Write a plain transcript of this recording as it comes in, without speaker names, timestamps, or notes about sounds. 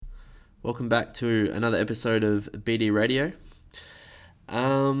Welcome back to another episode of BD Radio.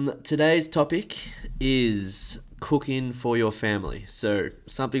 Today's topic is cooking for your family. So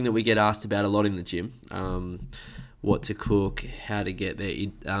something that we get asked about a lot in the gym. What to cook, how to get their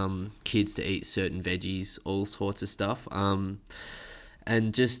kids to eat certain veggies, all sorts of stuff.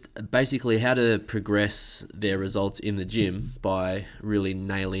 And just basically how to progress their results in the gym by really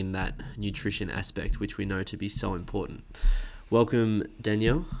nailing that nutrition aspect, which we know to be so important. Welcome,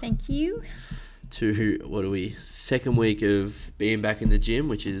 Danielle. Thank you. To, second week of being back in the gym,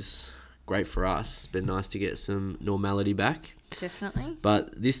 which is great for us. It's been nice to get some normality back. Definitely.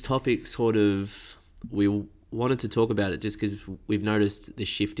 But this topic we wanted to talk about it just because we've noticed the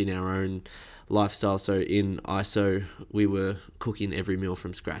shift in our own lifestyle. So in ISO, we were cooking every meal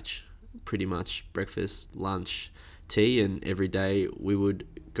from scratch, pretty much breakfast, lunch, tea, and every day we would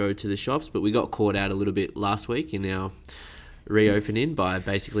go to the shops. But we got caught out a little bit last week in our reopening by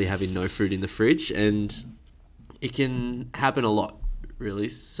basically having no food in the fridge, and it can happen a lot, really.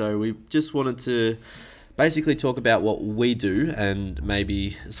 So we just wanted to basically talk about what we do and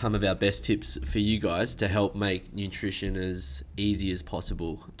maybe some of our best tips for you guys to help make nutrition as easy as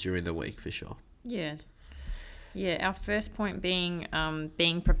possible during the week, for sure. Yeah, our first point being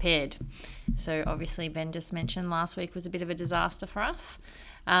prepared. So obviously Ben just mentioned last week was a bit of a disaster for us.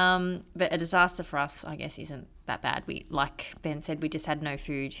 But a disaster for us, I guess, isn't that bad. Like Ben said, we just had no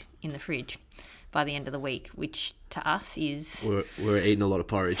food in the fridge by the end of the week, which to us is... We're eating a lot of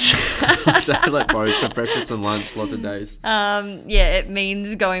porridge. So like porridge for breakfast and lunch, lots of days. It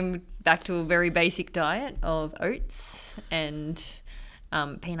means going back to a very basic diet of oats and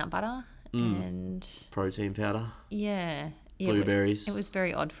peanut butter and... protein powder. Yeah. Blueberries. It was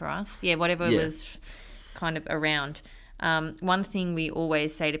very odd for us. Yeah, whatever was kind of around. One thing we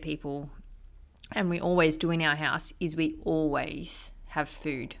always say to people, and we always do in our house, is we always have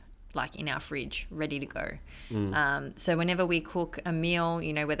food like in our fridge ready to go. So whenever we cook a meal,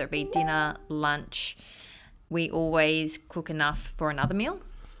 whether it be dinner, lunch, we always cook enough for another meal.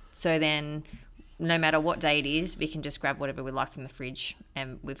 So then no matter what day it is, we can just grab whatever we like from the fridge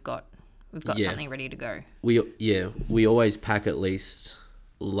and we've got something ready to go. We always pack at least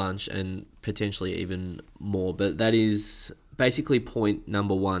lunch and potentially even more, but that is basically point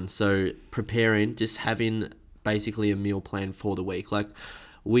number one. So preparing, just having basically a meal plan for the week. Like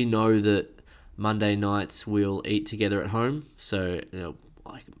we know that Monday nights we'll eat together at home, so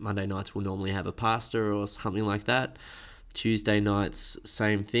like Monday nights we'll normally have a pasta or something like that. Tuesday nights,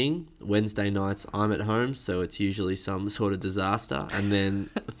 same thing. Wednesday nights I'm at home, so it's usually some sort of disaster. And then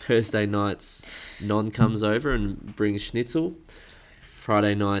Thursday nights Non comes over and brings schnitzel.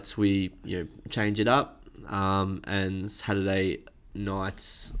 Friday nights we change it up, and Saturday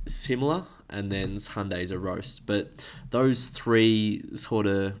nights similar, and then Sunday's a roast. But those three sort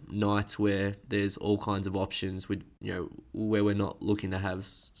of nights where there's all kinds of options, with where we're not looking to have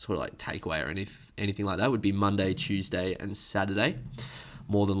sort of like takeaway or anything like that, would be Monday, Tuesday, and Saturday,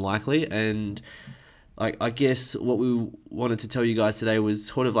 more than likely. And I guess what we wanted to tell you guys today was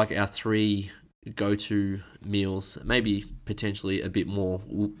sort of like our three go-to meals, maybe potentially a bit more,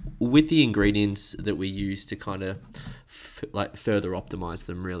 with the ingredients that we use to kind of further optimize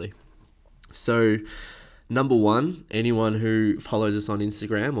them, really. So number one, anyone who follows us on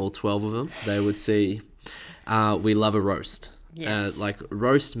Instagram, all 12 of them, they would see we love a roast. Yes. Like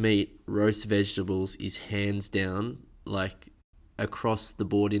roast meat, roast vegetables is hands down like across the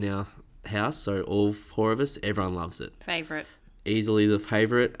board in our house. So all four of us, everyone loves it. Favorite. Easily the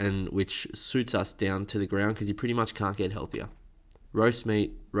favourite, and which suits us down to the ground because you pretty much can't get healthier. Roast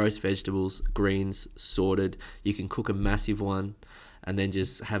meat, roast vegetables, greens, sorted. You can cook a massive one and then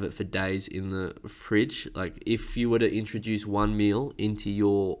just have it for days in the fridge. Like if you were to introduce one meal into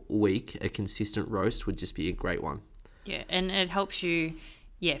your week, a consistent roast would just be a great one. Yeah, and it helps you...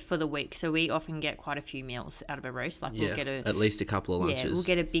 for the week. So we often get quite a few meals out of a roast. Like we'll get at least a couple of lunches. Yeah, we'll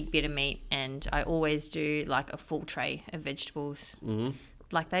get a big bit of meat, and I always do like a full tray of vegetables. Mm-hmm.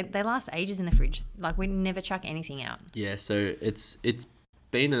 Like they last ages in the fridge. Like we never chuck anything out. Yeah, so it's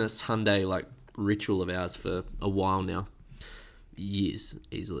been a Sunday like ritual of ours for a while now, years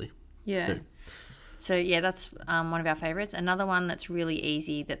easily. Yeah. So that's one of our favorites. Another one that's really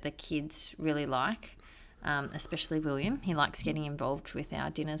easy that the kids really like. Especially William, he likes getting involved with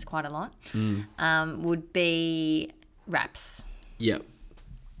our dinners quite a lot, would be wraps. Yep.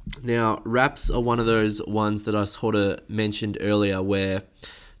 Now, wraps are one of those ones that I sort of mentioned earlier where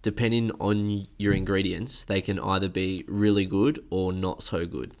depending on your ingredients, they can either be really good or not so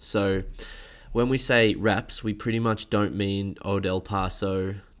good. So when we say wraps, we pretty much don't mean Old El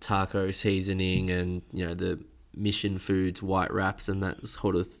Paso taco seasoning and, the Mission Foods white wraps and that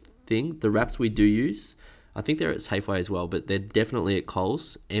sort of thing. The wraps we do use, I think they're at Safeway as well, but they're definitely at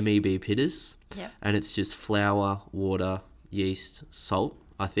Coles, MEB Pitters. Yeah. And it's just flour, water, yeast, salt,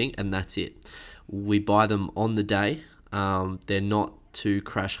 I think, and that's it. We buy them on the day. They're not too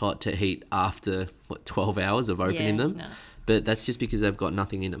crash hot to heat after 12 hours of opening them. No. But that's just because they've got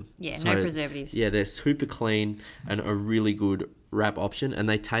nothing in them. Yeah, no preservatives. Yeah, they're super clean and a really good wrap option, and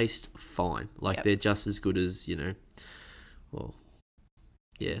they taste fine. Like, they're just as good as,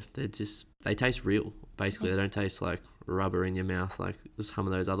 they taste real. Basically, they don't taste like rubber in your mouth like some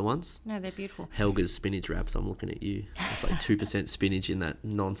of those other ones. No, they're beautiful. Helga's spinach wraps, I'm looking at you. It's like 2% spinach in that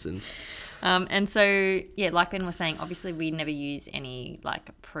nonsense. And so, like Ben was saying, obviously we never use any like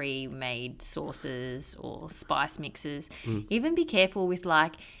pre-made sauces or spice mixes. Even be careful with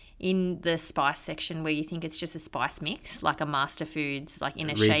like in the spice section where you think it's just a spice mix, like a Master Foods, like in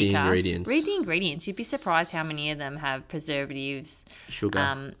a shaker. Read the ingredients. You'd be surprised how many of them have preservatives,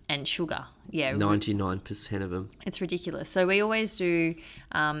 sugar, and sugar. Yeah, 99% of them. It's ridiculous. So we always do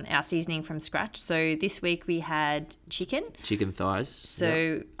our seasoning from scratch. So this week we had chicken thighs.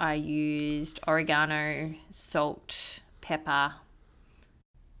 So I used oregano, salt, pepper,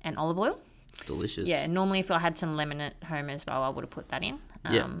 and olive oil. It's delicious. Yeah, normally if I had some lemon at home as well, I would have put that in.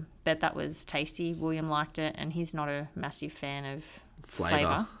 But that was tasty. William liked it, and he's not a massive fan of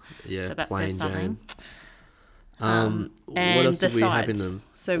flavour. Yeah, so that plain says something. And what else did we have in them?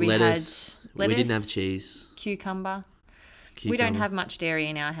 So we had lettuce. We didn't have cheese. Cucumber. We don't have much dairy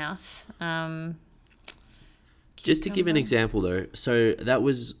in our house. Just to give an example though, so that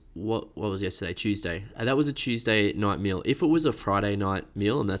was what was yesterday? Tuesday. That was a Tuesday night meal. If it was a Friday night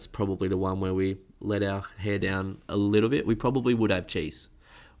meal, and that's probably the one where we let our hair down a little bit, we probably would have cheese.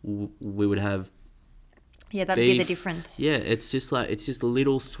 We would have that'd beef. be the difference. Yeah, it's just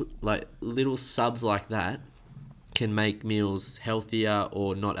little subs like that can make meals healthier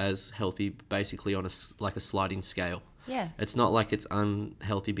or not as healthy, basically on a sliding scale. Yeah. It's not like it's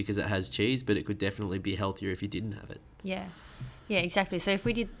unhealthy because it has cheese, but it could definitely be healthier if you didn't have it. Yeah. Yeah, exactly. So if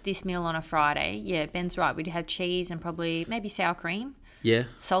we did this meal on a Friday, Ben's right. We'd have cheese and probably maybe sour cream. Yeah.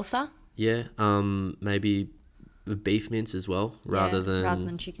 Salsa. Yeah. Maybe beef mince as well, rather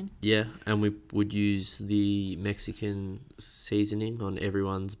than chicken. Yeah, and we would use the Mexican seasoning on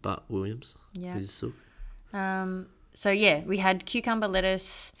everyone's but Williams. Yeah. So we had cucumber,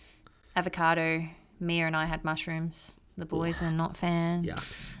 lettuce, avocado. Mia and I had mushrooms. The boys are not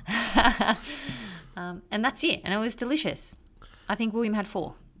fans. Yeah. And that's it. And it was delicious. I think William had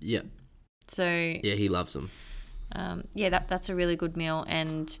 4. Yeah. So yeah, he loves them. That's a really good meal.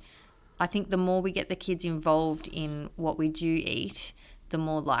 And I think the more we get the kids involved in what we do eat, the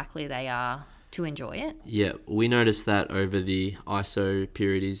more likely they are to enjoy it. Yeah, we noticed that over the ISO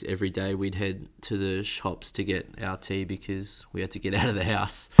period is every day we'd head to the shops to get our tea because we had to get out of the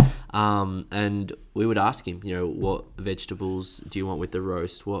house. And we would ask him, what vegetables do you want with the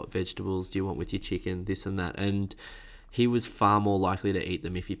roast? What vegetables do you want with your chicken? This and that. And he was far more likely to eat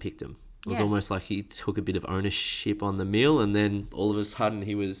them if you picked them. It was almost like he took a bit of ownership on the meal, and then all of a sudden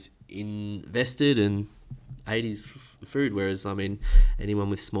he was invested and ate his food. Whereas, anyone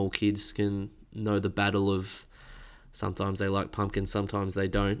with small kids can know the battle of sometimes they like pumpkin, sometimes they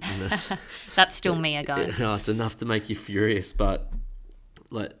don't. And that's still Mia, guys. It's enough to make you furious, but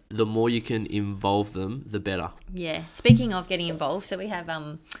the more you can involve them, the better. Yeah. Speaking of getting involved, so we have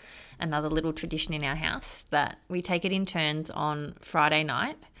another little tradition in our house that we take it in turns on Friday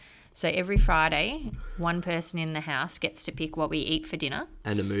night. So every Friday, one person in the house gets to pick what we eat for dinner.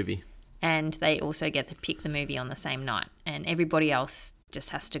 And a movie. And they also get to pick the movie on the same night. And everybody else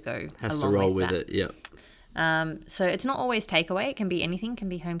just has to go has along to roll with it, yeah. So it's not always takeaway. It can be anything, can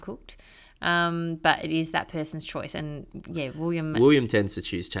be home cooked. But it is that person's choice. And William tends to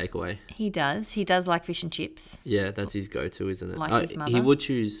choose takeaway. He does like fish and chips. Yeah, that's his go-to, isn't it? Like his mother. He would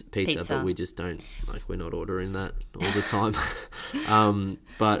choose pizza, but we just don't. We're not ordering that all the time.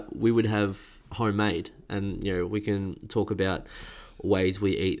 But we would have homemade, and we can talk about ways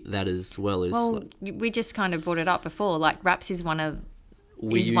we eat that as well. We just kind of brought it up before. Like wraps is one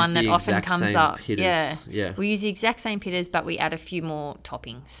that often comes up. Pitters. Yeah. We use the exact same pitters, but we add a few more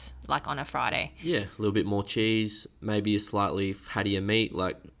toppings, like on a Friday. Yeah, a little bit more cheese, maybe a slightly fattier meat,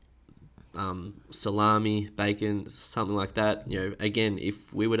 like salami, bacon, something like that. Again,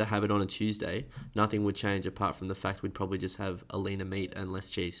 if we were to have it on a Tuesday, nothing would change apart from the fact we'd probably just have a leaner meat and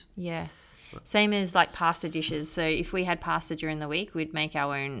less cheese. Yeah. Same as like pasta dishes. So if we had pasta during the week, we'd make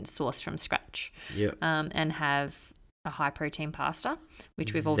our own sauce from scratch. Yeah. And have a high protein pasta,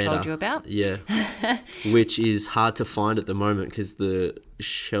 which we've all told you about. Yeah. Which is hard to find at the moment because the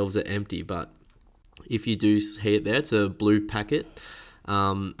shelves are empty. But if you do see it there, it's a blue packet.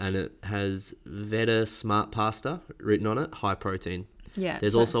 and it has Veta Smart Pasta written on it, high protein. Yeah.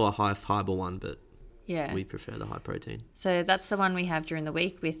 There's also a high fiber one, but yeah, we prefer the high protein. So that's the one we have during the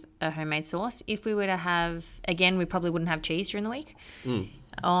week with a homemade sauce. If we were to have, again, we probably wouldn't have cheese during the week.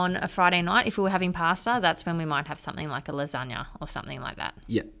 On a Friday night, if we were having pasta, that's when we might have something like a lasagna or something like that.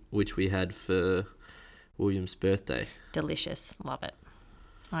 Yeah, which we had for William's birthday. Delicious. Love it.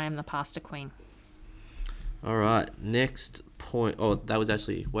 I am the pasta queen. All right, next point. Oh, that was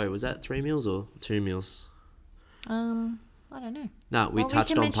actually, wait, was that 3 meals or 2 meals? I don't know. No, we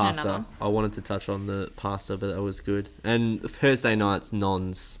touched on pasta. I wanted to touch on the pasta, but that was good. And Thursday nights,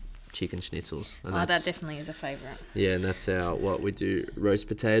 Non's chicken schnitzels. And that definitely is a favourite. Yeah, and that's what we do. Roast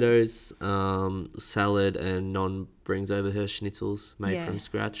potatoes, salad, and Non brings over her schnitzels made from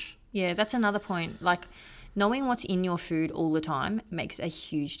scratch. Yeah, that's another point. Like, knowing what's in your food all the time makes a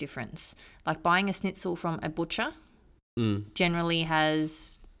huge difference. Like, buying a schnitzel from a butcher generally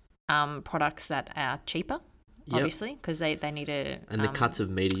has products that are cheaper. Obviously, because they need to... And the cuts of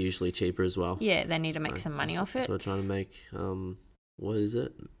meat are usually cheaper as well. Yeah, they need to make some money off it. So we're trying to make, what is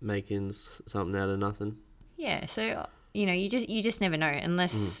it? Making something out of nothing. Yeah, so, you just never know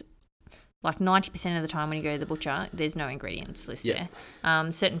unless... Like 90% of the time when you go to the butcher, there's no ingredients list there.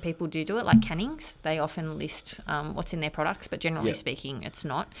 Certain people do it, like Cannings. They often list what's in their products, but generally speaking, it's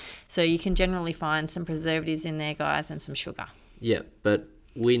not. So you can generally find some preservatives in there, guys, and some sugar. Yeah, but...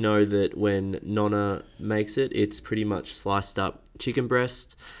 We know that when Nonna makes it, it's pretty much sliced up chicken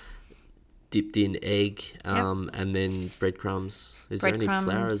breast, dipped in egg, and then breadcrumbs. Is there any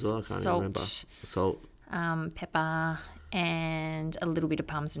flour as well? I can't remember. Salt. Pepper, and a little bit of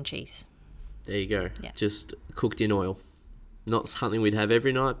Parmesan cheese. There you go. Yeah. Just cooked in oil. Not something we'd have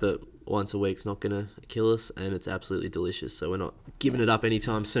every night, but once a week's not going to kill us, and it's absolutely delicious. So we're not giving it up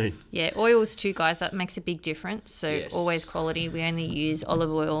anytime soon. Yeah, oils too, guys. That makes a big difference. So always quality. We only use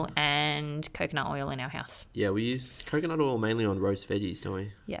olive oil and coconut oil in our house. Yeah, we use coconut oil mainly on roast veggies, don't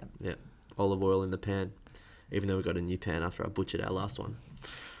we? Yeah. Yeah, olive oil in the pan, even though we got a new pan after I butchered our last one.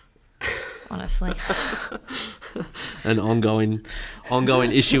 Honestly. An ongoing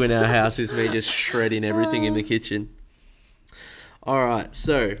issue in our house is me just shredding everything in the kitchen. All right,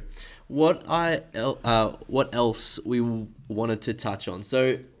 so what else we wanted to touch on?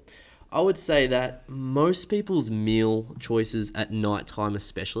 So I would say that most people's meal choices at nighttime,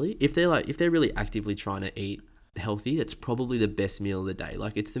 especially if they're really actively trying to eat healthy, that's probably the best meal of the day.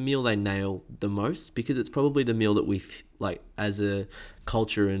 Like, it's the meal they nail the most because it's probably the meal that we like as a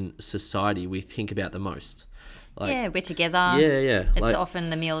culture and society we think about the most. Like, we're together. Yeah. It's often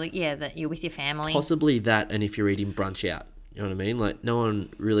the meal that you're with your family. Possibly that, and if you're eating brunch out. You know what I mean? Like, no one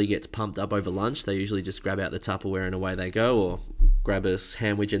really gets pumped up over lunch. They usually just grab out the Tupperware and away they go, or grab a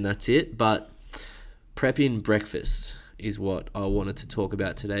sandwich and that's it. But prepping breakfast is what I wanted to talk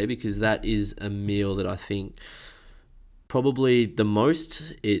about today, because that is a meal that I think probably the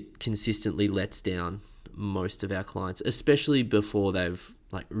most it consistently lets down most of our clients, especially before they've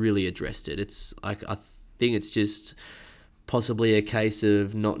like really addressed it. It's like, I think it's just possibly a case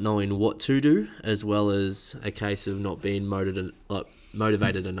of not knowing what to do, as well as a case of not being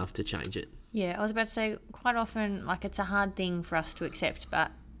motivated enough to change it. Yeah, I was about to say, quite often, like, it's a hard thing for us to accept,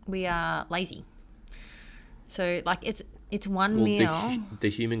 but we are lazy. So, like, it's one meal. The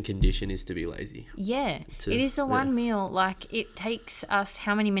human condition is to be lazy. Yeah, it is the one meal. Like, it takes us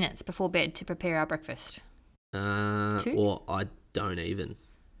how many minutes before bed to prepare our breakfast? 2? Or I don't even.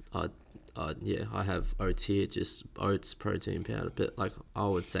 I have oats here, just oats, protein powder. But like, I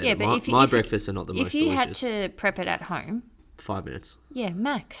would say that my breakfasts are not the most delicious. If you had to prep it at home, 5 minutes. Yeah,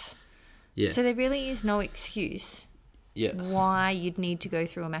 max. Yeah. So there really is no excuse. Yeah. Why you'd need to go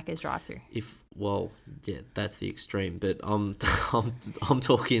through a Macca's drive-through? That's the extreme. But I'm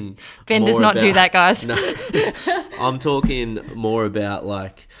talking. Ben does not do that, guys. No, I'm talking more about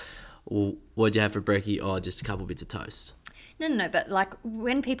like, well, what'd you have for brekkie? Oh, just a couple bits of toast. No, but like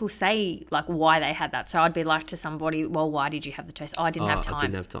when people say like why they had that, so I'd be like to somebody, well, why did you have the toast? Oh, I didn't have time. I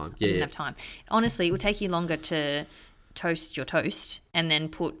didn't have time. I didn't have time. Honestly, it would take you longer to toast your toast and then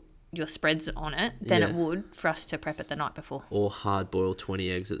put your spreads on it than it would for us to prep it the night before. Or hard boil 20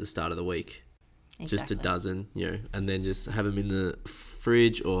 eggs at the start of the week. Exactly. Just a dozen, and then just have them in the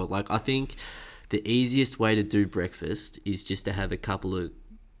fridge. Or like, I think the easiest way to do breakfast is just to have a couple of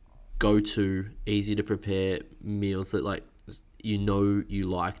go-to, easy to prepare meals that like, you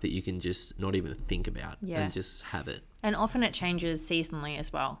like, that you can just not even think about and just have it. And often it changes seasonally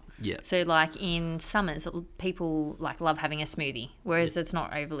as well. Yeah. So like in summers, people like love having a smoothie, whereas it's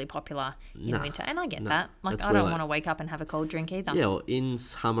not overly popular in winter. And I get that. Like, I don't want to wake up and have a cold drink either. Yeah, well, in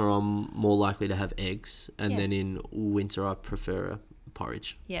summer I'm more likely to have eggs, and then in winter I prefer a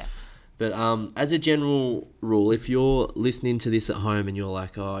porridge. Yeah. But as a general rule, if you're listening to this at home and you're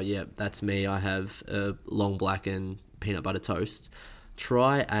like, oh, yeah, that's me, I have a long black and peanut butter toast,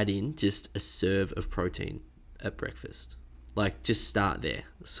 try add in just a serve of protein at breakfast. Like, just start there.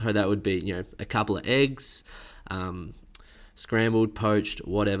 So that would be, a couple of eggs, scrambled, poached,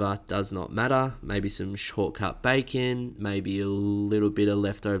 whatever, does not matter. Maybe some shortcut bacon, maybe a little bit of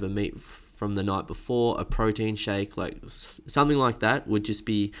leftover meat from the night before, a protein shake, like something like that would just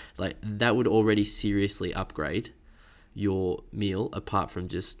be like, that would already seriously upgrade your meal apart from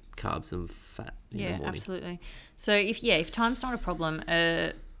just carbs and fat in the morning. Absolutely. So if time's not a problem,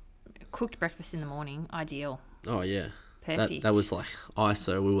 cooked breakfast in the morning, ideal. Oh yeah. Perfect. That was like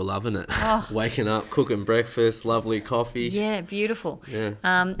ISO. We were loving it. Waking up, cooking breakfast, lovely coffee. Yeah, beautiful. Yeah.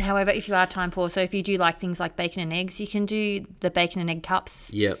 However, if you are time poor, so if you do like things like bacon and eggs, you can do the bacon and egg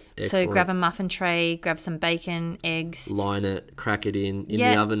cups. Yep. Excellent. So grab a muffin tray, grab some bacon, eggs. Line it, crack it in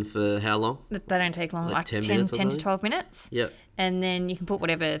the oven for how long? They don't take long, like 10 to 12 minutes. Yep. And then you can put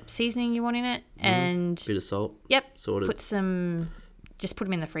whatever seasoning you want in it. And bit of salt. Yep. Sorted. Just put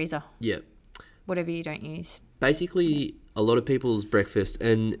them in the freezer. Yep. Whatever you don't use. Basically, a lot of people's breakfast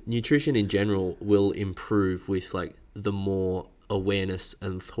and nutrition in general will improve with like the more awareness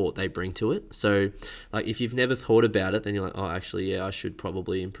and thought they bring to it. So like if you've never thought about it, then you're like, oh, actually, yeah, I should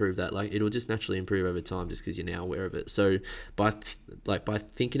probably improve that. Like it'll just naturally improve over time just because you're now aware of it. So by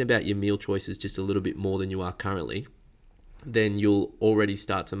thinking about your meal choices just a little bit more than you are currently, then you'll already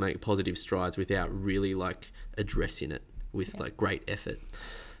start to make positive strides without really like addressing it with like great effort.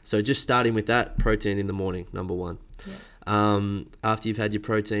 So just starting with that, protein in the morning, number one. Yeah. After you've had your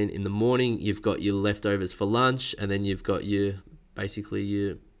protein in the morning, you've got your leftovers for lunch, and then you've got your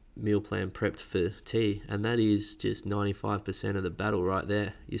meal plan prepped for tea. And that is just 95% of the battle right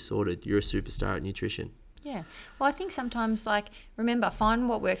there. You're sorted. You're a superstar at nutrition. Yeah. Well, I think sometimes, remember, find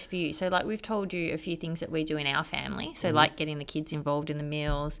what works for you. So, we've told you a few things that we do in our family. So, getting the kids involved in the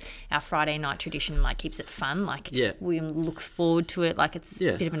meals. Our Friday night tradition, keeps it fun. William looks forward to it. It's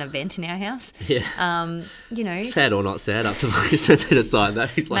a bit of an event in our house. Yeah. Sad or not sad, up to set aside that.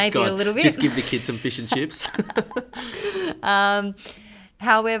 He's like, maybe a little bit. Just give the kids some fish and chips.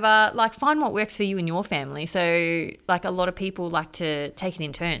 However, find what works for you and your family. So, a lot of people like to take it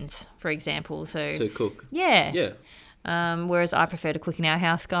in turns, for example. So to cook. Yeah. Yeah. Whereas I prefer to cook in our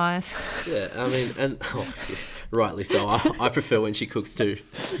house, guys. Yeah, I mean, rightly so. I prefer when she cooks too.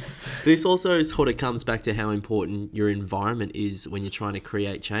 This also sort of comes back to how important your environment is when you're trying to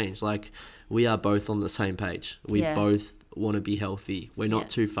create change. We are both on the same page. We both want to be healthy. We're not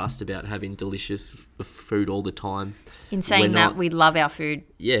too fussed about having delicious food all the time. In saying that, we love our food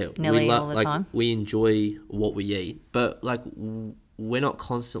nearly all the time. We enjoy what we eat, but we're not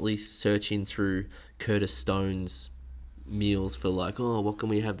constantly searching through Curtis Stone's meals for what can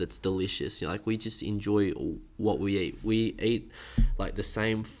we have that's delicious. We just enjoy what we eat. We eat the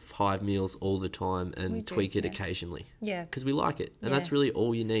same 5 meals all the time and tweak it occasionally. Yeah. Because we like it. And that's really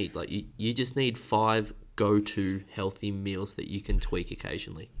all you need. You just need 5 go-to healthy meals that you can tweak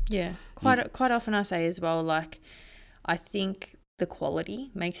occasionally. Yeah. Quite often I say as well, I think the quality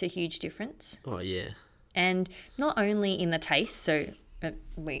makes a huge difference. Oh, yeah. And not only in the taste, so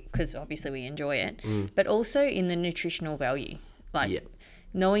because obviously we enjoy it, but also in the nutritional value.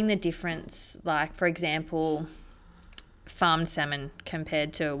 Knowing the difference, for example, farmed salmon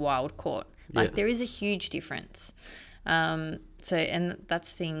compared to wild caught. There is a huge difference. And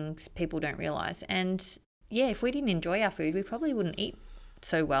that's things people don't realise. And if we didn't enjoy our food, we probably wouldn't eat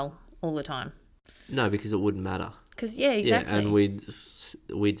so well all the time. No, because it wouldn't matter. Exactly. Yeah, and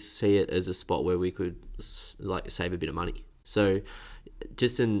we'd see it as a spot where we could save a bit of money. So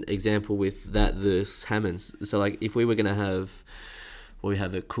just an example with that, the salmons. So if we were going to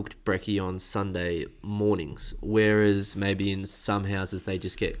have a cooked brekkie on Sunday mornings, whereas maybe in some houses they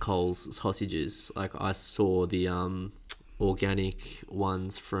just get Coles sausages. I saw the organic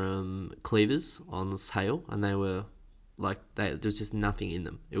ones from Cleavers on sale, and they were there was just nothing in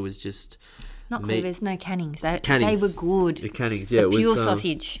them. It was just not Cleavers, no Cannings. They Cannings. were good. The Cannings, the pure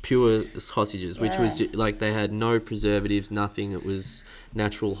sausage. Pure sausages, which was just, they had no preservatives, nothing. It was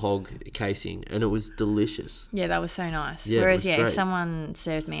natural hog casing, and it was delicious. Yeah, that was so nice. Yeah, whereas, great. if someone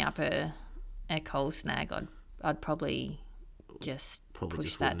served me up a Coles snag, I'd probably just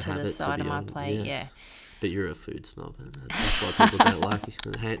push that to the side of my plate. Yeah. But you're a food snob, and that's why people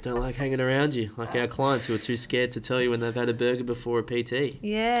don't like hanging around you. Our clients who are too scared to tell you when they've had a burger before a PT.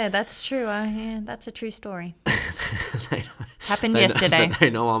 Yeah, that's true. That's a true story. Happened yesterday.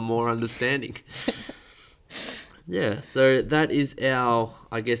 They know I'm more understanding. Yeah, so that is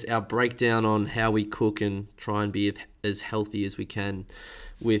our breakdown on how we cook and try and be as healthy as we can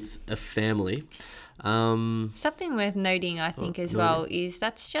with a family. Something worth noting, I think, as well, is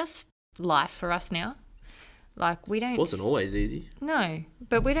that's just life for us now. Like, we don't... It wasn't always easy. No,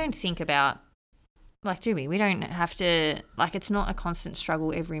 but we don't think about, like, do we? We don't have to, like, it's not a constant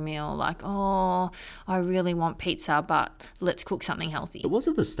struggle every meal. Like, oh, I really want pizza, but let's cook something healthy. It was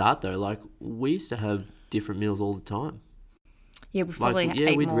at the start, though. Like, we used to have different meals all the time. Yeah, we probably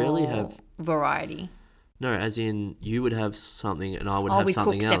ate we'd more rarely have variety. No, as in you would have something and I would have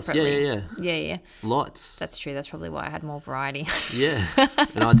something else. Separately. Yeah. Lots. That's true. That's probably why I had more variety. Yeah.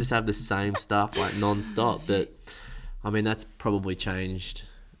 And I just have the same stuff like non-stop. But I mean, that's probably changed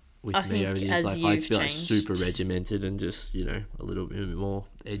with me over the years. Like, I just feel like super regimented and just, you know, a little bit more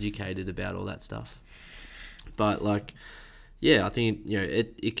educated about all that stuff. But like, yeah, I think, you know,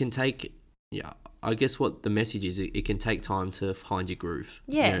 it can take, yeah, I guess what the message is, it can take time to find your groove.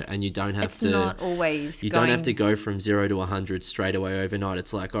 Yeah. You know, and you don't have to... It's not always don't have to go from 0 to 100 straight away overnight.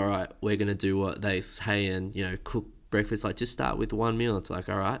 It's like, all right, we're going to do what they say and, you know, cook breakfast. Like, just start with one meal. It's like,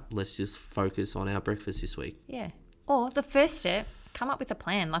 all right, let's just focus on our breakfast this week. Yeah. Or the first step, come up with a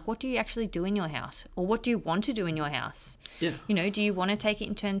plan. Like, what do you actually do in your house? Or what do you want to do in your house? Yeah. You know, do you want to take it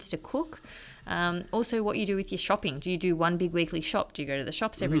in turns to cook? Also, what you do with your shopping. Do you do one big weekly shop? Do you go to the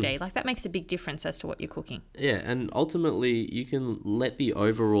shops every day? Like, that makes a big difference as to what you're cooking. Yeah, and ultimately, you can let the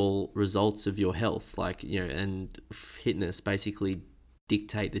overall results of your health, like, you know, and fitness basically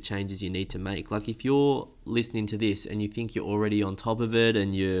dictate the changes you need to make. Like, if you're listening to this and you think you're already on top of it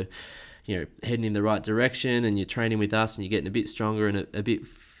and you're, you know, heading in the right direction and you're training with us and you're getting a bit stronger and a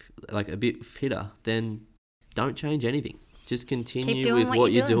bit fitter, then don't change anything. Just continue with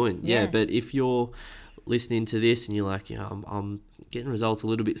what you're doing. Yeah, but if you're listening to this and you're like, you know, I'm getting results a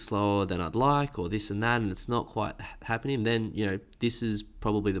little bit slower than I'd like, or this and that, and it's not quite happening, then, you know, this is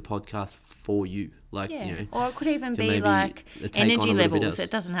probably the podcast for you. Like, yeah. You know, or it could even be like energy levels.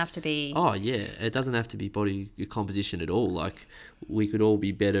 It doesn't have to be. Oh yeah, it doesn't have to be body composition at all. Like, we could all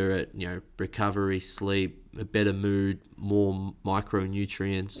be better at, you know, recovery, sleep, a better mood, more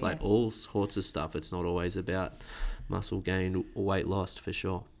micronutrients, like all sorts of stuff. It's not always about muscle gain or weight loss, for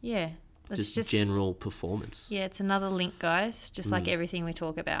sure. Yeah. Just general performance. Yeah, it's another link, guys, just like everything we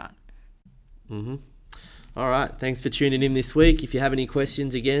talk about. Mm-hmm. All right, thanks for tuning in this week. If you have any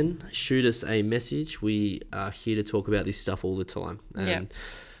questions, again, shoot us a message. We are here to talk about this stuff all the time. And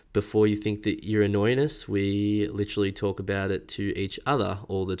before you think that you're annoying us, we literally talk about it to each other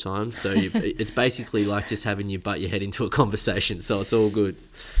all the time. So it's basically like just having you butt your head into a conversation. So it's all good.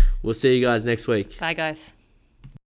 We'll see you guys next week. Bye, guys.